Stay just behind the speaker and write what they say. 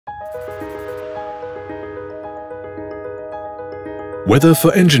whether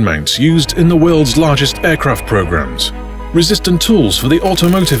for engine mounts used in the world's largest aircraft programs, resistant tools for the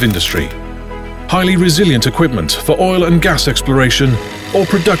automotive industry, highly resilient equipment for oil and gas exploration, or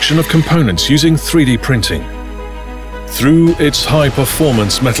production of components using 3D printing. Through its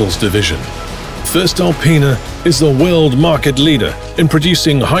high-performance metals division, voestalpine is the world market leader in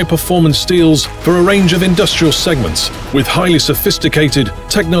producing high-performance steels for a range of industrial segments with highly sophisticated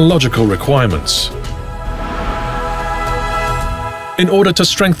technological requirements. In order to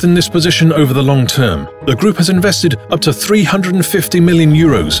strengthen this position over the long term, the group has invested up to 350 million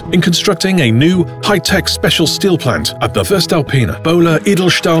euros in constructing a new high-tech special steel plant at the voestalpine BÖHLER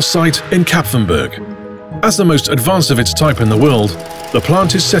Edelstahl site in Kapfenberg. As the most advanced of its type in the world, the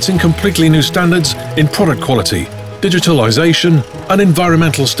plant is setting completely new standards in product quality, digitalization, and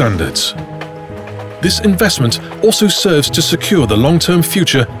environmental standards. This investment also serves to secure the long-term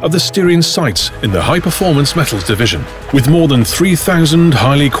future of the Styrian sites in the high-performance metals division, with more than 3,000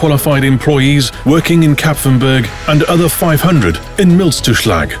 highly qualified employees working in Kapfenberg and other 500 in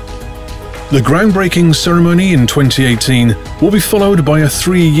Milztuschlag. The groundbreaking ceremony in 2018 will be followed by a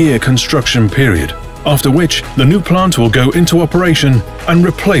 3-year construction period, after which the new plant will go into operation and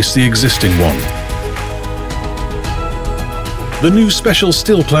replace the existing one. The new special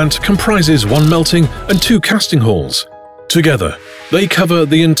steel plant comprises 1 melting and 2 casting halls. Together, they cover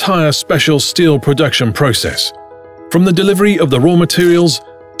the entire special steel production process, from the delivery of the raw materials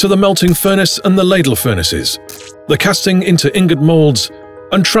to the melting furnace and the ladle furnaces, the casting into ingot molds,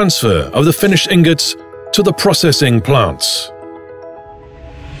 and transfer of the finished ingots to the processing plants.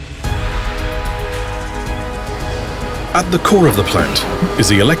 At the core of the plant is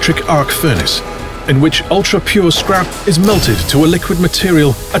the electric arc furnace, in which ultra-pure scrap is melted to a liquid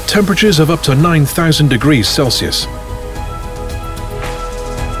material at temperatures of up to 9,000 degrees Celsius.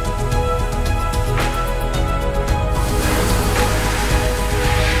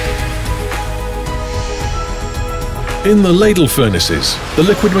 In the ladle furnaces, the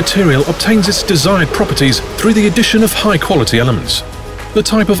liquid material obtains its desired properties through the addition of high-quality elements. The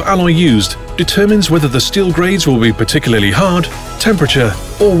type of alloy used determines whether the steel grades will be particularly hard, temperature,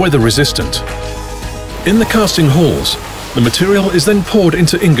 or weather-resistant. In the casting halls, the material is then poured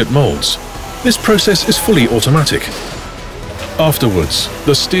into ingot molds. This process is fully automatic. Afterwards,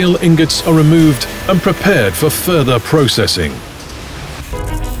 the steel ingots are removed and prepared for further processing.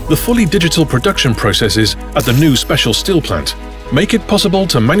 The fully digital production processes at the new special steel plant make it possible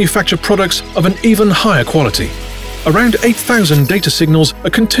to manufacture products of an even higher quality. Around 8,000 data signals are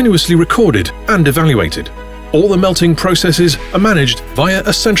continuously recorded and evaluated. All the melting processes are managed via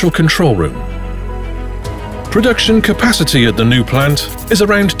a central control room. Production capacity at the new plant is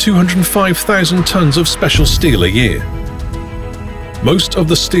around 205,000 tons of special steel a year. Most of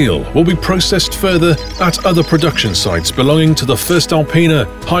the steel will be processed further at other production sites belonging to the voestalpine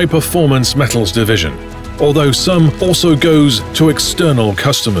high-performance metals division, although some also goes to external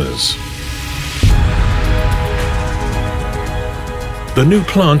customers. The new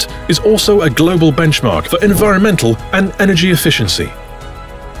plant is also a global benchmark for environmental and energy efficiency.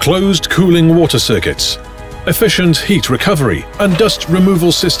 Closed cooling water circuits, efficient heat recovery and dust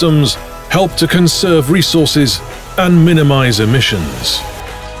removal systems help to conserve resources and minimize emissions.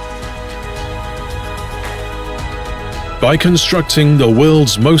 By constructing the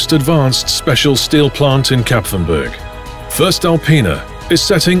world's most advanced special steel plant in Kapfenberg, voestalpine is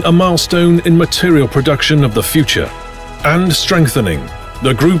setting a milestone in material production of the future and strengthening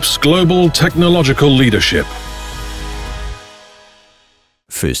the group's global technological leadership.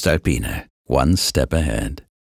 voestalpine, one step ahead.